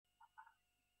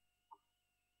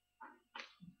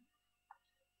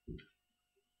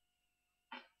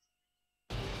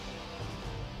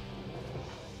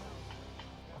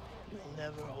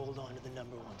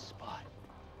#1 spot.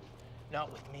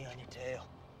 Not with me on your tail.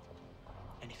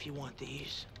 And if you want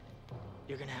these,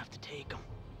 you're gonna have to take them.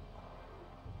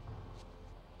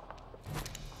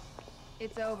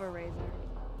 It's over, Razor.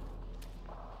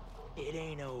 It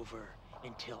ain't over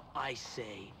until I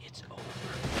say it's over.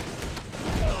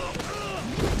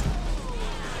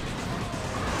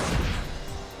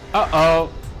 Uh-oh.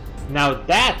 Now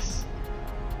that's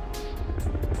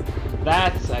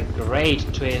a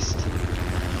great twist.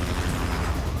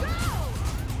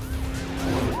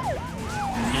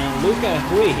 And look at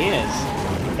who he is.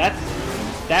 That's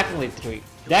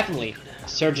definitely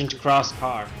Sergeant Cross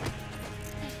car.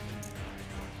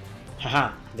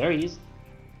 Haha, there he is.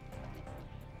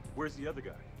 Where's the other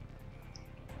guy?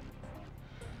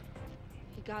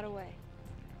 He got away.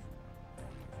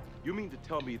 You mean to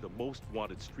tell me the most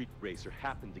wanted street racer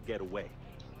happened to get away?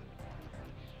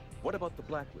 What about the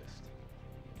blacklist?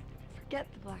 Forget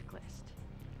the blacklist.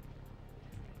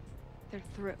 They're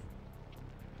through.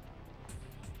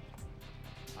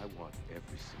 I want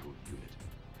every single unit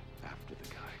after the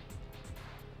guy.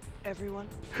 Everyone?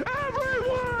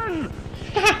 Everyone!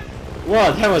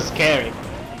 Whoa, that was scary.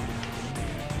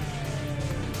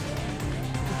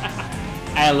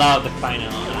 I love the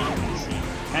final scene.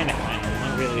 Kinda final,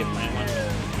 not really a final one.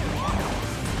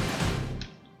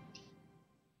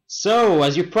 So,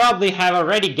 as you probably have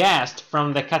already guessed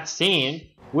from the cutscene,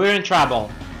 we're in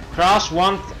trouble. Cross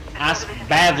wants us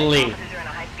badly.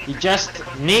 He just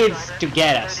needs to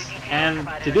get us. And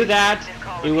to do that,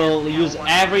 he will use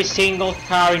every single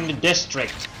car in the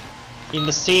district, in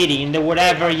the city, in the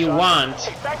whatever you want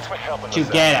to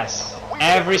get us.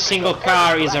 Every single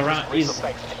car is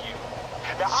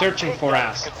searching for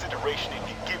us.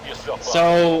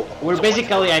 So we're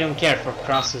basically, I don't care for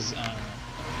Cross's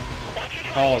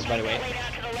calls, by the way.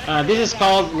 This is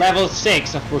called level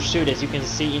 6 of Pursuit, as you can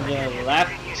see in the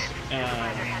left,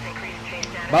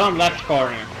 bottom left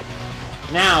corner.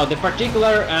 Now, the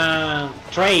particular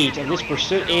trait of this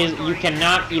pursuit is you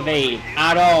cannot evade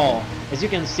at all. As you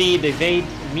can see, the evade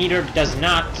meter does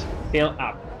not fill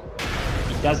up.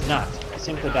 It does not. It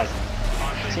simply doesn't.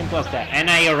 Simple as that. And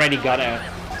I already got a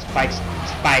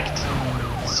spiked.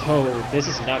 So this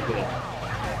is not good.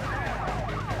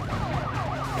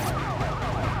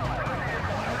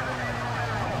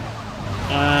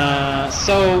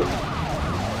 So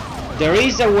there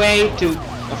is a way to,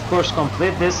 of course,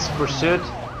 complete this pursuit,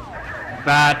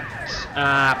 but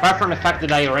apart from the fact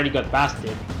that I already got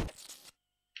busted,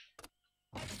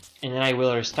 and then I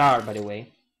will restart, by the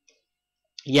way.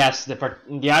 Yes,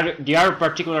 the other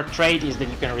particular trait is that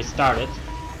you can restart it.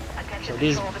 So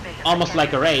this is almost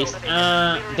like a race.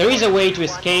 There is a way to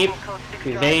escape,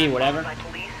 to evade, whatever,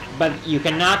 but you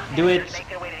cannot do it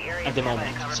at the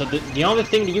moment. So the only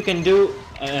thing that you can do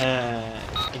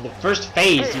in the first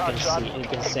phase, you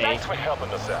can say,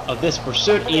 of this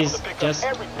pursuit is just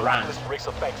run.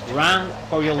 Run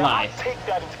for your life.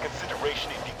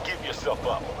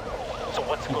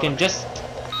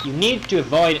 You need to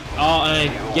avoid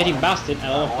getting busted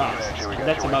at all costs, and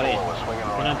that's about it.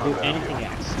 You cannot do anything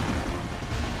else.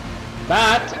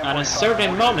 But at a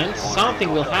certain moment,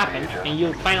 something will happen, and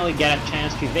you'll finally get a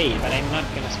chance to evade, but I'm not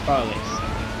gonna spoil this.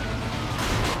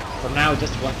 For now,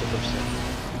 just watch the pursuit.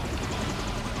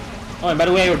 Oh, and by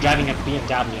the way, we're driving a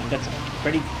BMW, and that's a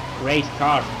pretty great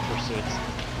car for pursuits.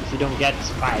 If you don't get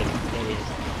spiked, that is.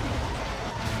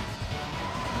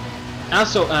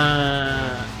 Also,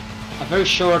 a very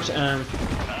short, a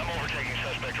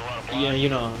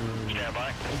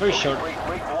very short,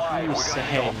 how do you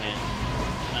say, man?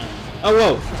 Oh,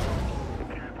 whoa!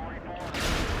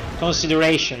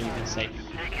 Consideration, you can say.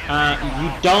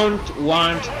 You don't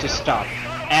want to stop,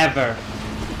 ever.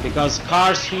 Because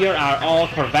cars here are all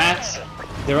Corvettes,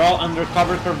 they're all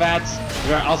undercover Corvettes,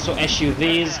 there are also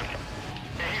SUVs.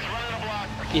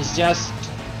 It's just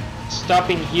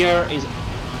stopping here is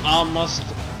almost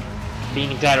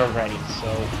being dead already, so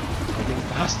or being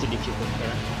busted if you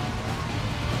prefer.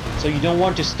 So you don't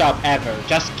want to stop ever.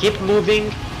 Just keep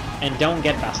moving and don't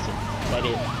get busted.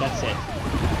 That's it.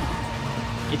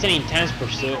 It's an intense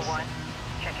pursuit.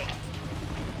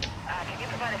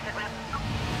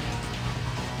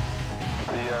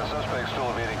 The suspect still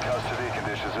evading custody.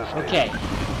 Conditions escalated. Okay.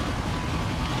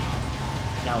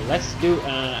 Now let's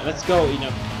go in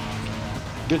a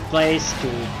good place to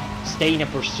stay in a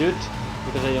pursuit,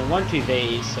 because I don't want to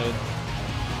evade,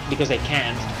 because I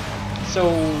can't. So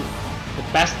the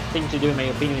best thing to do, in my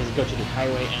opinion, is go to the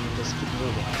highway and just keep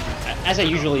moving, as I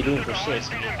usually do in pursuits.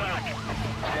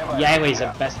 The highway is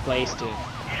the best place to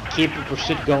keep the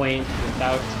pursuit going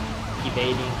without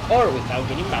evading or without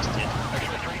getting busted.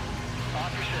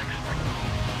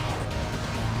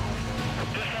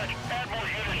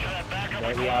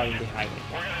 there, we are in the highway.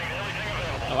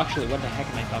 Oh, actually, what the heck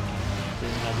am I talking?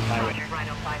 This is not the highway.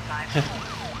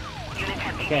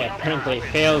 Okay, apparently I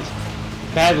failed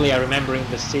badly at remembering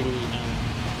the city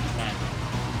map.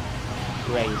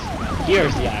 Great.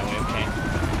 Here's the highway, okay.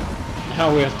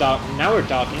 Now we're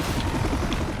talking.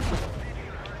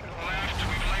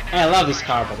 I love this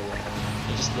car, by the way.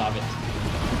 I just love it.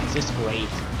 It's just great.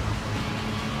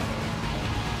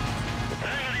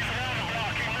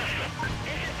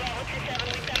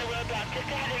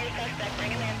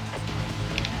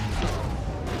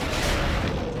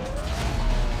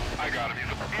 I got him.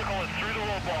 He's a vehicle is through the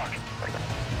roadblock.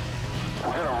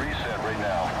 We're gonna reset right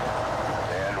now.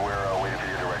 And we're waiting for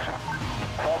your direction.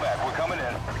 Fall back, we're coming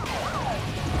in.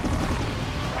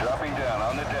 Dropping down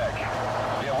on the deck.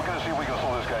 Yeah, we're gonna see if we can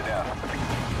slow this guy down.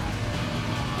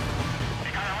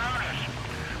 He got around us.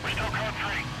 We're still code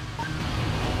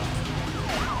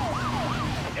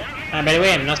 3. By the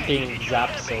way, I'm not being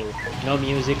zapped, so no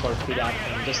music or speed up.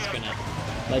 I'm just gonna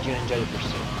let you enjoy the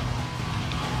pursuit.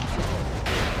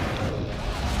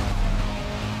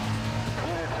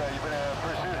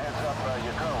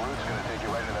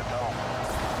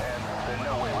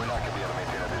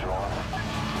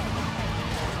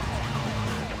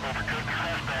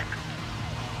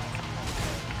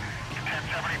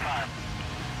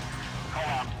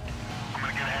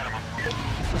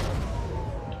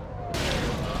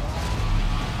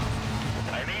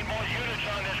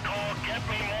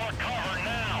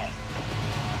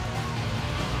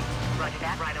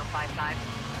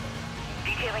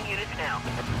 Detailing units now.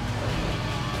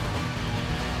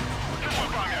 Just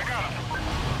look by me, I got him.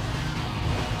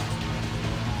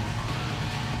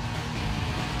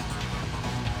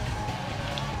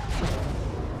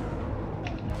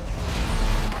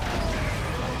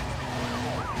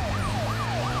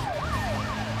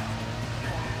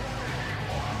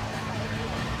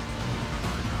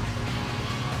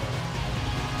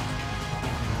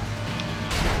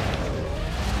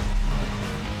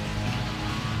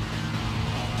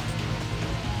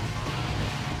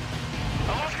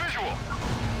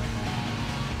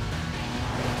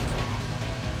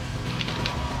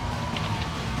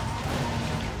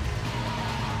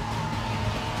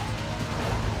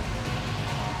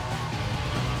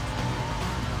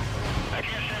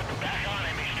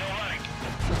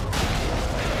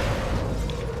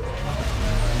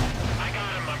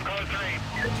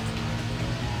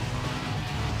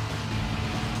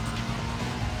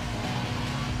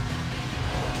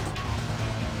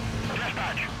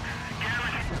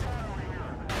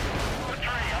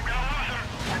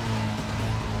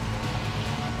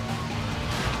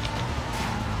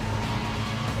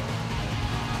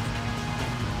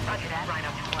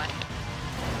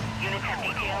 Units have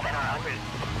detailed and are en route.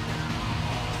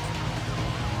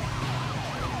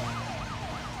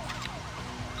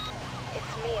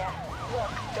 It's Mia. Look,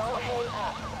 don't hang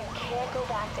up. You can't go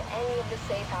back to any of the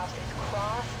safe houses.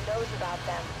 Cross knows about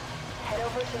them. Head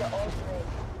over to the old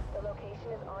bridge. The location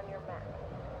is on your map.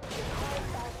 You're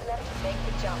fast enough to make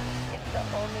the jump. It's the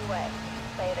only way.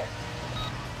 Later.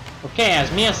 Okay,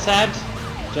 as Mia said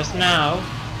just now,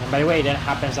 and by the way, that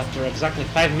happens after exactly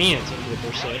 5 minutes into the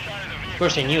pursuit. Of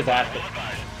course, I knew that, but...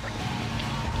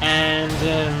 And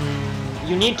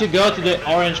you need to go to the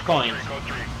orange coin.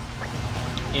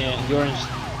 Yeah, the orange,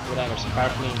 whatever,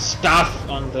 sparkling stuff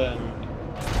on the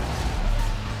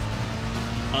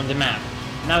map.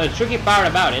 Now, the tricky part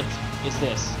about it is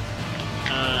this: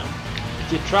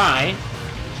 if you try,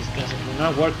 which is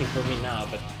not working for me now,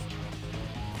 but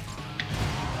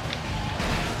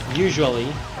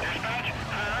usually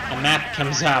a map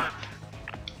comes up.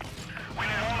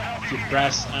 If you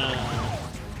press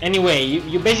anyway,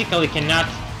 you basically cannot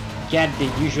get the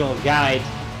usual guide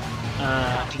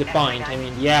to the point. I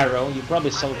mean, the arrow. You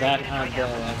probably saw that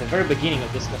at the very beginning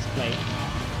of this let's play.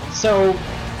 So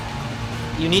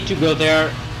you need to go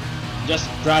there just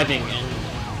driving and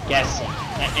guessing.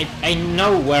 I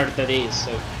know where that is,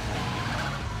 so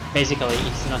basically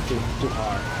it's not too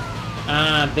hard.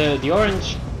 The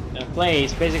orange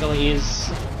place basically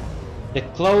is the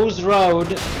closed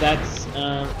road that's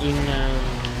in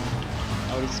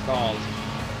how it's called,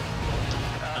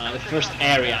 the first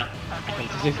area. I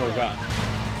completely forgot.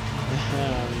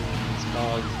 It's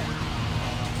called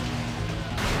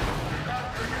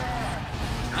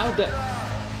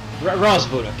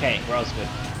Rosewood. Okay, Rosewood.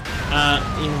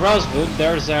 In Rosewood,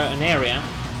 there's an area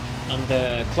on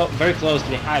the very close to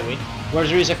the highway where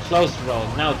there is a closed road.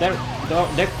 Now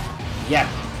yep.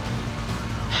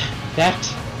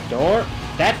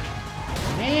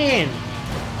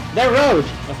 That road.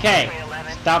 Okay,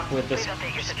 stop with this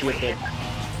stupid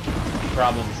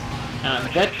problems.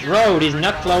 That road is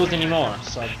not closed anymore,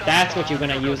 so that's what you're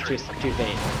gonna use to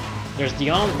evade. That's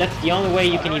the only way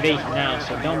you can evade now,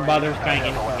 so don't bother trying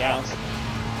anything else.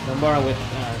 Don't bother with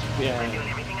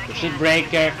Pursuit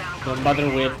Breaker, don't bother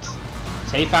with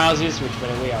safe houses, which by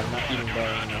the way are not even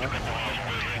there anymore.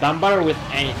 Don't bother with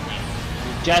anything.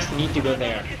 You just need to go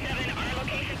there.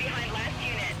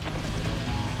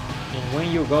 And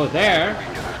when you go there,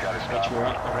 which we're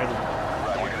already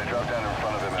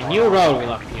a new road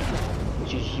will appear,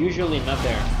 which is usually not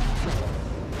there.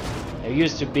 There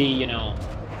used to be, you know,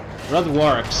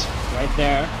 roadworks right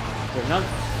there.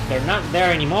 They're not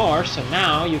there anymore, so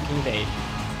now you can evade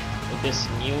with this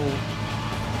new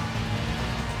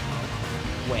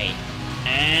way.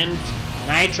 And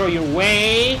Nitro your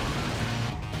way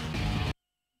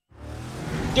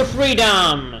to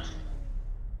freedom!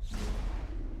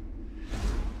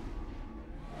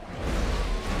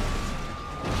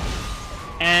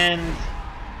 And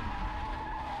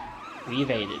we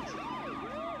evaded.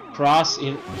 Cross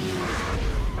is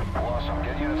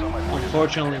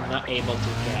unfortunately not able to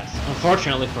pass.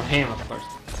 Unfortunately for him, of course.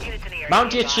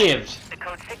 Bounty achieved. The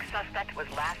code 6 suspect was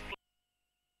last seen.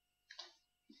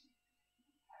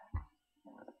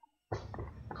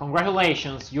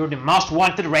 Congratulations, you're the most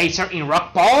wanted racer in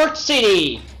Rockport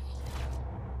City!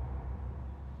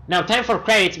 Now, time for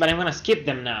credits, but I'm gonna skip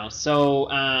them now. So,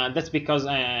 that's because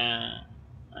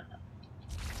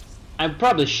I'll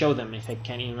probably show them if I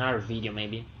can in another video,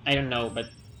 maybe. I don't know, but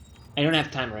I don't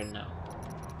have time right now.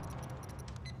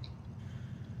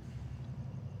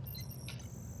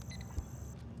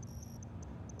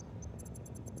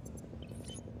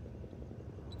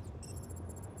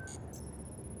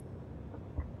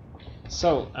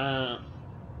 So,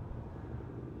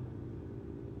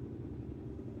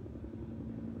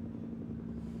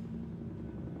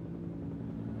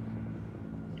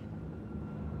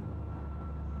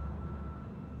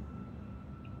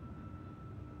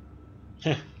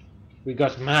 we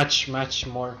got much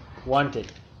more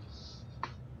wanted.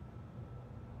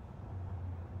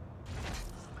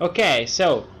 Okay,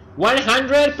 so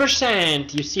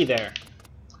 100% you see there.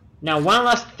 Now one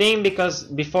last thing, because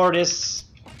before this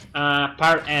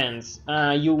part ends,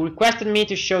 you requested me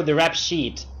to show the rap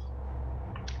sheet.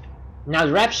 Now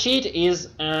the rap sheet is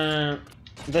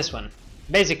this one.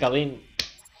 Basically,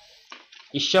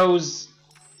 it shows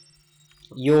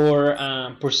your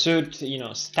pursuit, you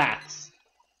know, stats.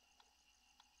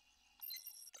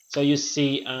 So you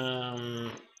see,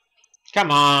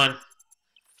 come on.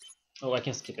 Oh, I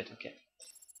can skip it. Okay.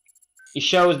 It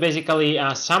shows basically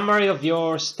a summary of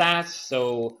your stats.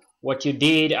 So what you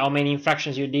did, how many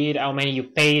infractions you did, how many you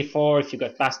paid for if you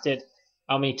got busted,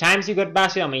 how many times you got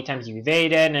busted, how many times you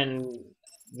evaded, and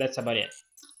that's about it.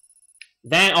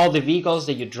 Then all the vehicles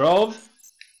that you drove.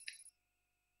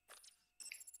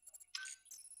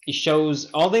 It shows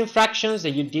all the infractions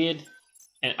that you did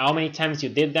and how many times you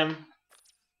did them.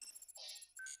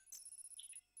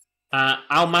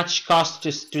 How much cost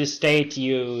to the state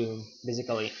you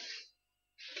basically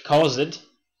caused.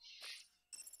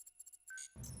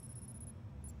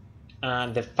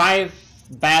 The 5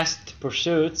 best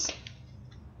pursuits.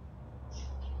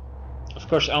 Of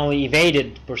course, only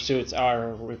evaded pursuits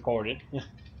are recorded.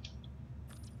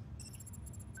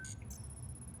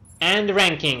 And the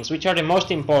rankings, which are the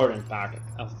most important part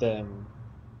of the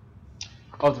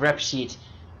rep sheet.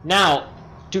 Now,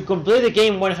 to complete the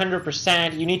game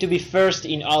 100%, you need to be first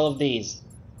in all of these.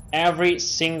 Every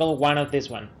single one of this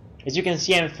one. As you can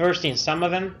see, I'm first in some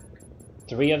of them.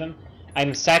 3 of them.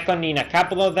 I'm second in a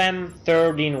couple of them.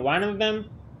 Third in one of them.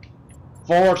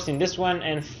 Fourth in this one.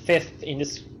 And fifth in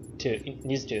these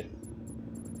two.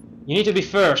 You need to be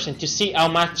first, and to see how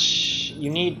much you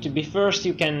need to be first,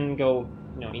 you can go,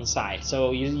 you know, inside.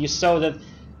 So you saw that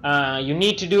you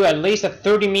need to do at least a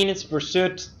 30 minutes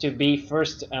pursuit to be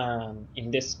first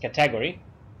in this category,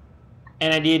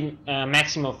 and I did a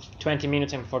maximum of 20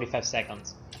 minutes and 45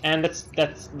 seconds. And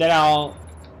that's all.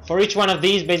 For each one of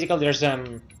these, basically, there's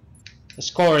a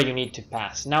score you need to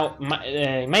pass. Now,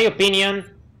 in my opinion,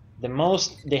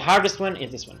 the hardest one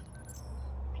is this one.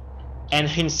 And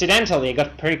incidentally, I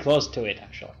got pretty close to it,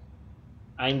 actually.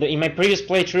 In my previous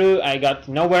playthrough, I got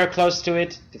nowhere close to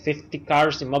it. The 50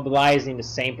 cars immobilized in the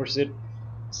same pursuit.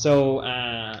 So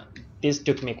this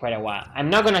took me quite a while. I'm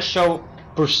not gonna show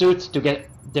pursuits to get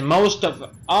the most of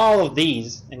all of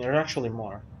these, and there are actually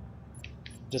more,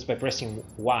 just by pressing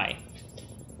Y.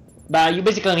 But you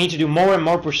basically need to do more and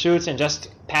more pursuits and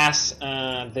just pass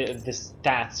the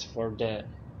stats for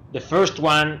the first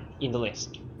one in the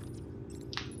list.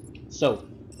 So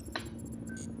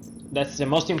that's the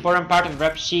most important part of the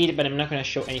rep sheet, but I'm not going to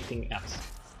show anything else.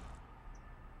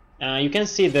 you can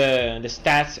see the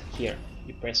stats here.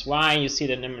 You press Y, you see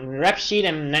the rep sheet.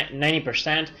 I'm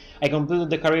 90%. I completed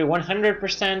the career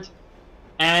 100%,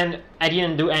 and I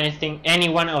didn't do any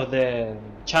one of the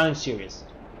challenge series.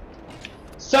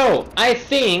 So I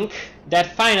think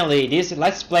that finally this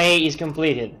Let's Play is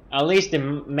completed, at least the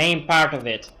main part of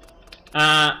it.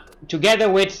 Together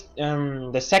with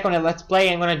the second Let's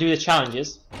Play, I'm gonna do the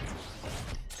challenges.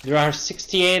 There are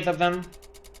 68 of them.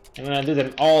 I'm gonna do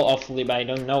them all, hopefully, but I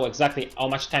don't know exactly how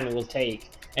much time it will take.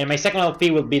 And my second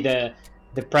LP will be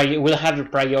will have the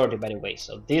priority, by the way.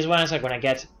 So these ones are gonna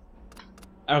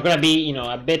be, you know,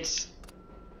 a bit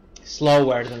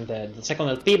slower than the second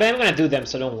LP, but I'm gonna do them,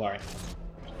 so don't worry.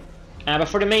 But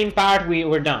for the main part,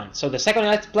 we're done. So the second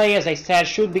Let's Play, as I said,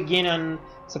 should begin on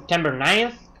September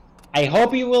 9th. I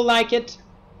hope you will like it.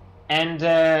 And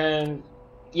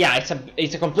yeah,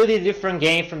 it's a completely different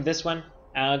game from this one.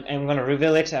 I'm gonna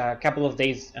reveal it a couple of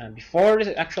days before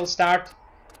the actual start.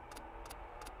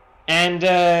 And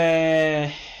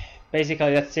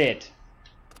basically that's it.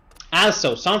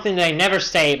 Also, something that I never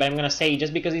say, but I'm gonna say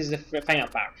just because it's the final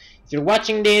part. If you're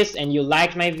watching this and you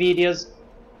like my videos,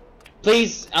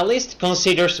 please at least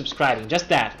consider subscribing. Just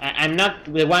that. I'm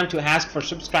not the one to ask for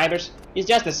subscribers. It's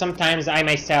just that sometimes I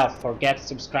myself forget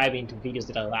subscribing to videos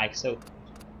that I like. So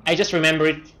I just remember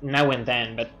it now and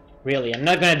then. But really, I'm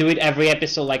not gonna do it every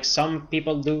episode like some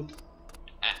people do.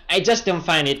 I just don't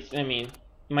find it, I mean,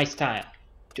 my style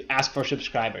to ask for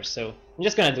subscribers. So I'm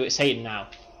just gonna say it now.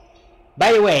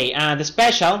 By the way, the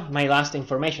special, my last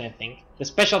information, I think, the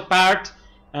special part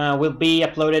will be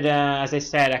uploaded, as I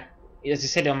said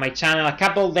on my channel, a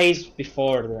couple days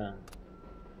before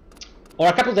or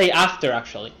a couple days after,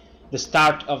 actually, the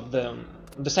start of the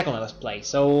second Let's Play.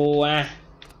 So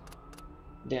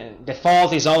the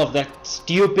fault is all of the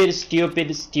stupid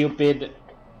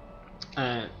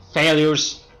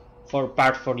failures for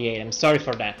part 48. I'm sorry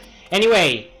for that.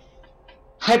 Anyway,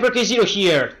 HyperK0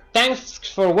 here. Thanks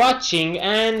for watching,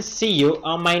 and see you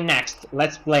on my next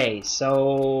Let's Play.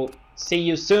 So see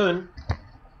you soon.